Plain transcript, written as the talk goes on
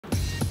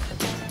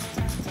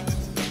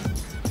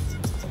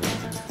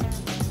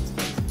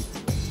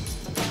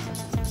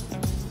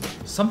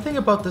Something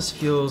about this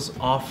feels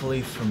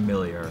awfully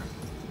familiar.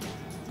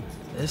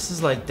 This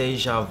is like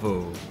deja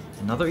vu.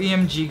 Another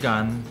EMG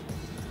gun.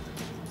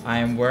 I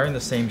am wearing the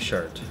same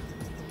shirt.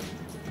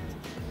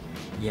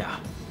 Yeah.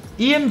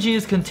 EMG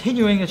is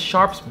continuing its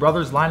Sharps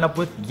Brothers lineup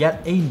with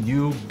yet a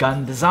new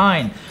gun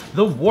design,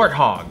 the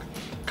Warthog.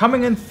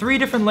 Coming in 3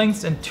 different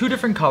lengths and 2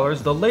 different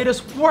colors, the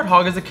latest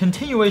Warthog is a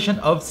continuation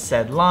of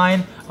said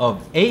line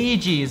of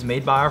AEGs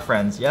made by our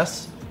friends,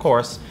 yes, of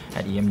course,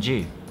 at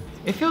EMG.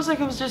 It feels like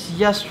it was just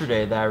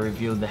yesterday that I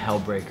reviewed the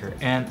Hellbreaker,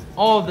 and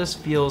all of this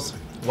feels,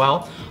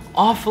 well,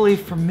 awfully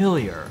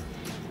familiar.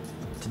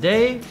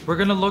 Today, we're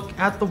gonna look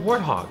at the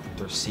Warthog.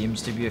 There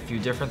seems to be a few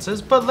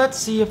differences, but let's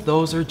see if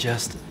those are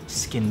just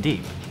skin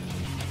deep.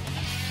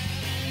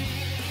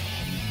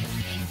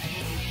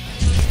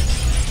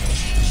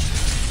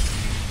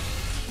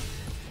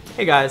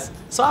 Hey guys,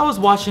 so I was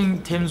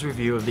watching Tim's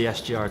review of the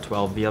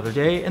SGR-12 the other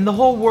day, and the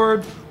whole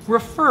word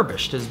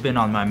refurbished has been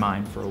on my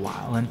mind for a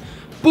while, and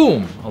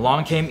boom,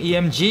 along came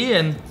EMG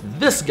and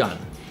this gun,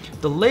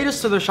 the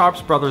latest to the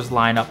Sharps Brothers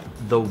lineup,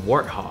 the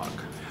Warthog.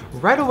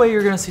 Right away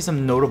you're going to see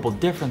some notable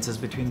differences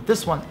between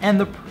this one and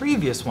the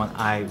previous one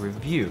I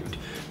reviewed,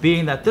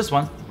 being that this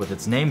one, with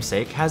its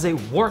namesake, has a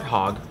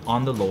Warthog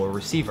on the lower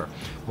receiver,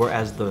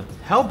 whereas the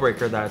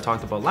Hellbreaker that I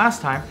talked about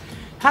last time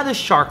had a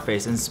shark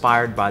face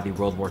inspired by the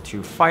World War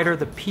II fighter,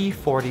 the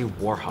P-40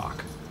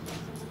 Warhawk.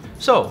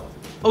 So,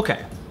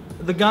 okay,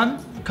 the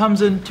gun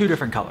comes in 2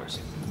 different colors.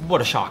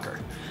 What a shocker.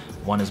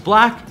 One is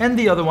black and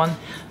the other one,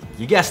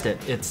 you guessed it,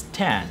 it's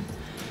tan.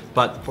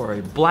 But for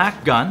a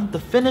black gun, the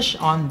finish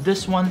on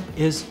this one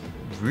is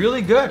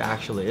really good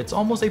actually. It's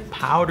almost a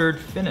powdered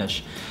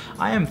finish.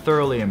 I am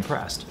thoroughly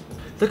impressed.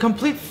 The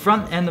complete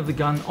front end of the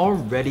gun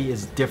already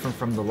is different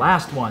from the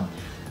last one.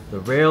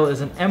 The rail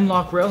is an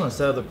M-LOK rail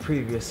instead of the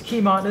previous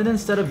key mount, and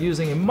instead of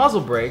using a muzzle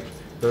brake,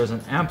 there is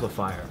an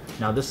amplifier.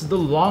 Now this is the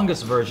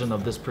longest version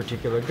of this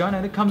particular gun,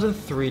 and it comes in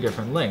 3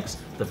 different lengths.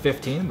 The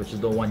 15, which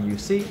is the one you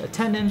see, a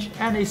 10-inch,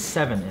 and a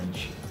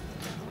 7-inch.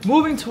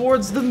 Moving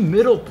towards the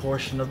middle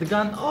portion of the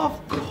gun,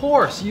 of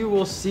course you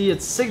will see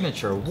its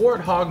signature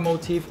Warthog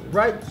motif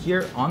right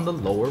here on the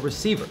lower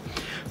receiver.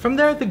 From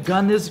there, the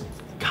gun is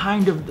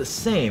kind of the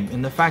same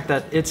in the fact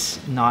that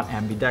it's not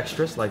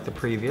ambidextrous like the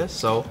previous,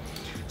 so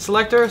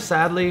selector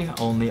sadly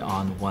only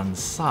on one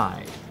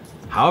side.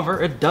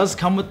 However, it does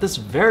come with this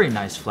very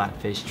nice flat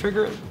face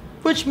trigger,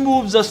 which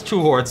moves us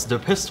towards the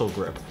pistol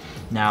grip.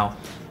 Now,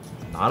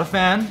 not a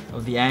fan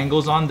of the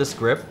angles on this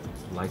grip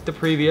like the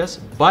previous,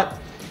 but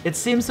it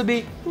seems to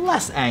be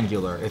less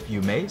angular, if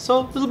you may, so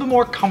a little bit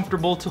more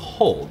comfortable to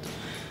hold.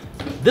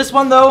 This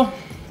one though,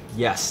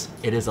 yes,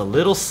 it is a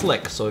little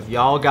slick, so if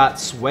y'all got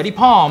sweaty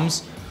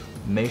palms,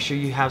 make sure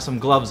you have some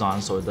gloves on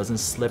so it doesn't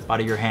slip out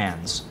of your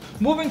hands.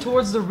 Moving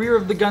towards the rear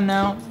of the gun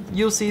now,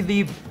 you'll see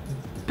the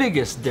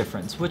biggest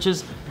difference, which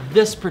is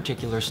this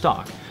particular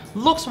stock.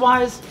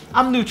 Looks-wise,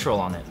 I'm neutral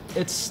on it.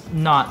 It's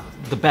not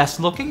the best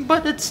looking,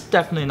 but it's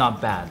definitely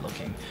not bad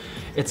looking.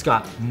 It's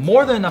got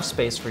more than enough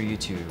space for you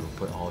to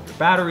put all of your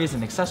batteries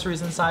and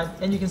accessories inside,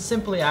 and you can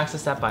simply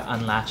access that by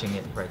unlatching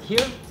it right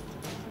here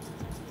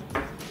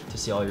to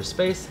see all your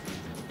space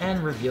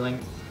and revealing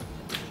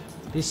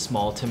the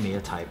small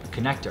Tamiya type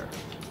connector.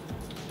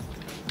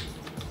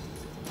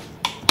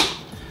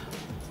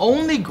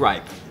 Only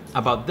gripe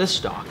about this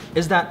stock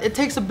is that it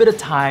takes a bit of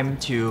time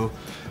to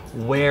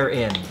wear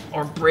in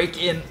or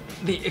break in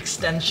the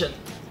extension,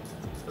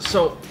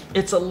 so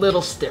it's a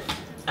little stiff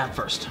at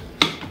first.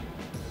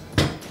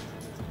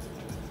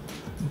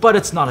 But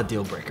it's not a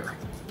deal breaker.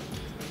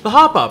 The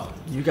hop up,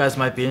 you guys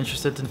might be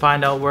interested to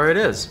find out where it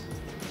is.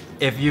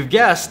 If you've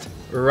guessed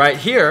right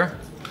here,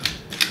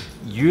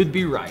 you'd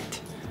be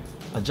right.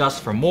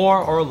 Adjust for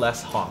more or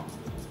less hop.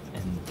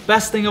 And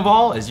best thing of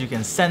all is you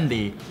can send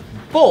the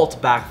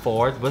bolt back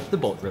forward with the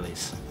bolt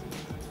release.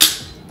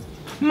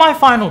 My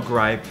final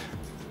gripe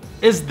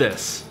is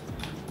this.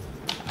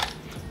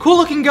 Cool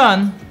looking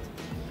gun,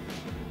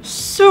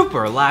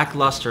 super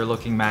lackluster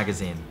looking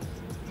magazine.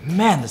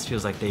 Man, this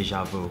feels like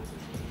deja vu.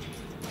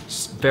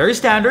 Very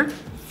standard,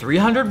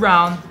 300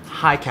 round,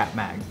 high cap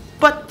mag.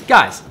 But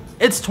guys,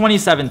 it's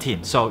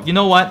 2017, so you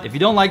know what? If you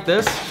don't like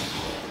this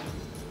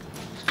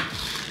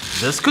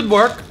could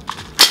work.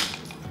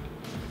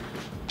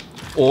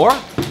 Or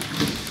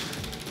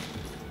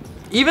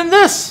even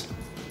this.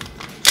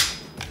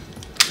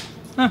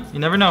 You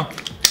never know.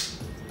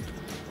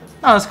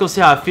 Now let's go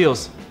see how it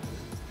feels.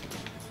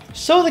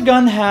 So the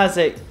gun has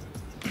a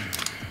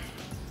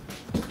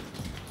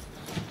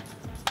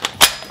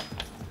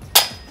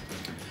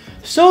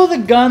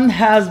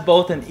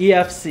both an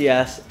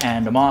EFCS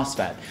and a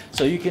MOSFET,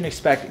 so you can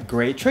expect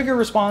great trigger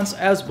response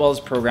as well as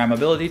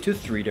programmability to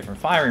 3 different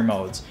firing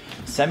modes: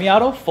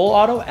 semi-auto, full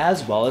auto,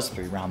 as well as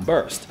 3-round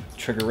burst.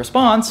 Trigger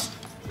response,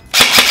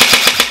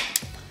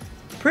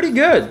 pretty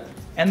good,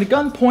 and the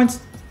gun points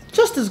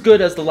just as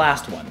good as the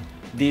last one.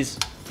 These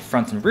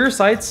front and rear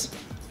sights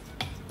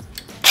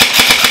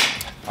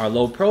are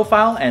low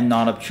profile and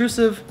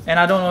non-obtrusive, and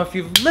I don't know if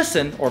you've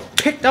listened or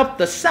picked up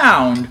the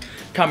sound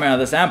coming out of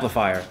this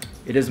amplifier.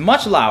 It is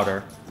much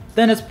louder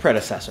than its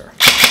predecessor.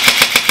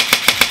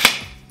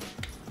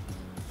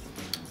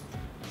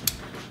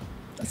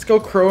 Let's go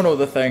chrono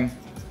the thing.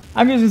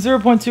 I'm using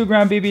 0.2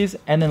 gram BBs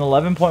and an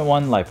 11.1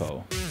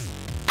 LiPo.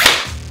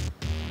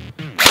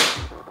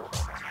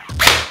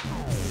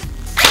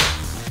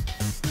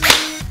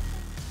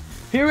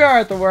 Here we are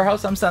at the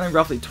warehouse. I'm standing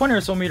roughly 20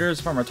 or so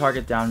meters from our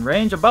target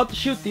downrange, about to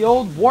shoot the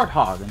old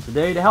Warthog. And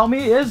today to help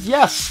me is,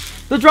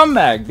 yes, the drum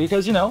mag,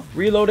 because, you know,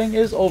 reloading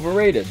is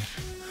overrated.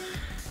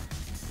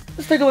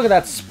 Let's take a look at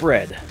that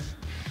spread.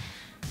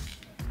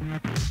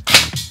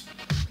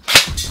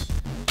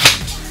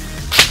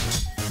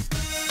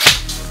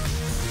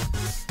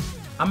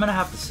 I'm gonna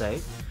have to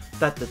say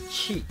that the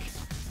cheek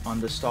on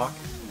this stock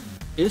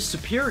is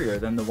superior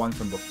than the one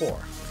from before.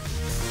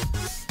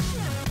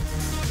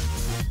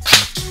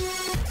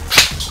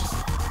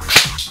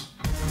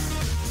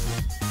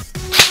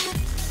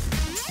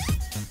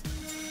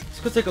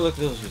 Let's go take a look at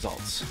those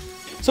results.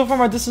 So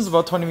from our distance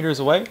about 20 meters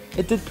away,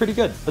 it did pretty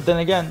good. But then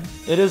again,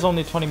 it is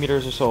only 20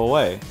 meters or so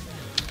away.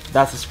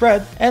 That's the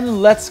spread,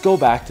 and let's go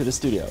back to the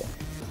studio.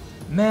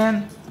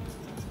 Man,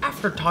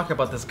 after talking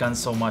about this gun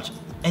so much,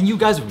 and you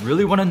guys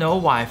really want to know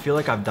why I feel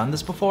like I've done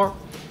this before,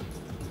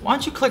 why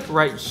don't you click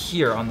right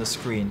here on the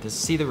screen to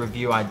see the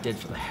review I did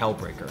for the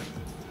Hellbreaker.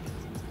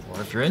 Or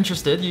if you're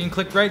interested, you can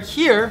click right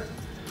here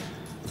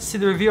to see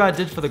the review I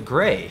did for the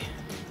Gray.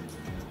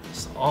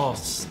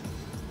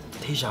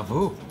 Deja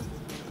vu.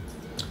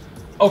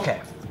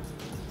 Okay,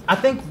 I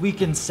think we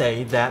can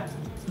say that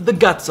the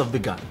guts of the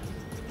gun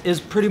is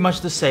pretty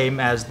much the same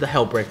as the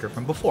Hellbreaker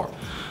from before.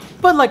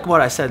 But like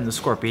what I said in the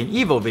Scorpion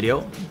Evo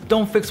video,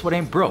 don't fix what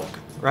ain't broke,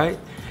 right?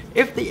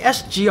 If the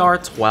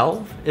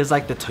SGR-12 is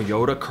like the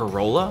Toyota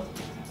Corolla,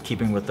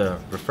 keeping with the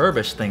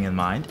refurbished thing in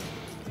mind,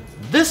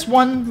 this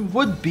one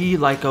would be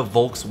like a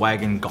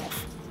Volkswagen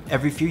Golf.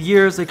 Every few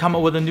years they come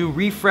up with a new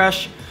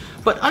refresh,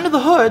 but under the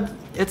hood,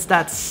 it's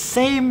that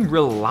same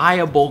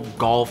reliable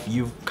Golf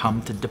you've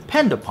come to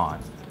depend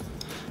upon.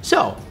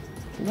 So,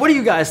 what do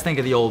you guys think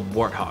of the old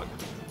Warthog?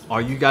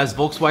 Are you guys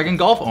Volkswagen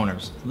Golf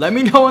owners? Let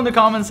me know in the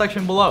comment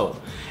section below.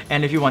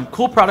 And if you want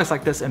cool products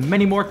like this and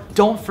many more,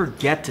 don't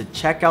forget to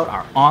check out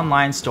our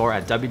online store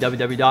at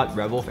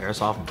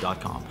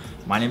www.redwolfairsoft.com.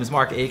 My name is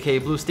Mark, aka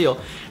Blue Steel,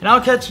 and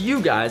I'll catch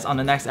you guys on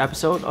the next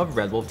episode of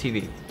RedWolf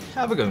TV.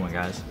 Have a good one,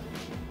 guys.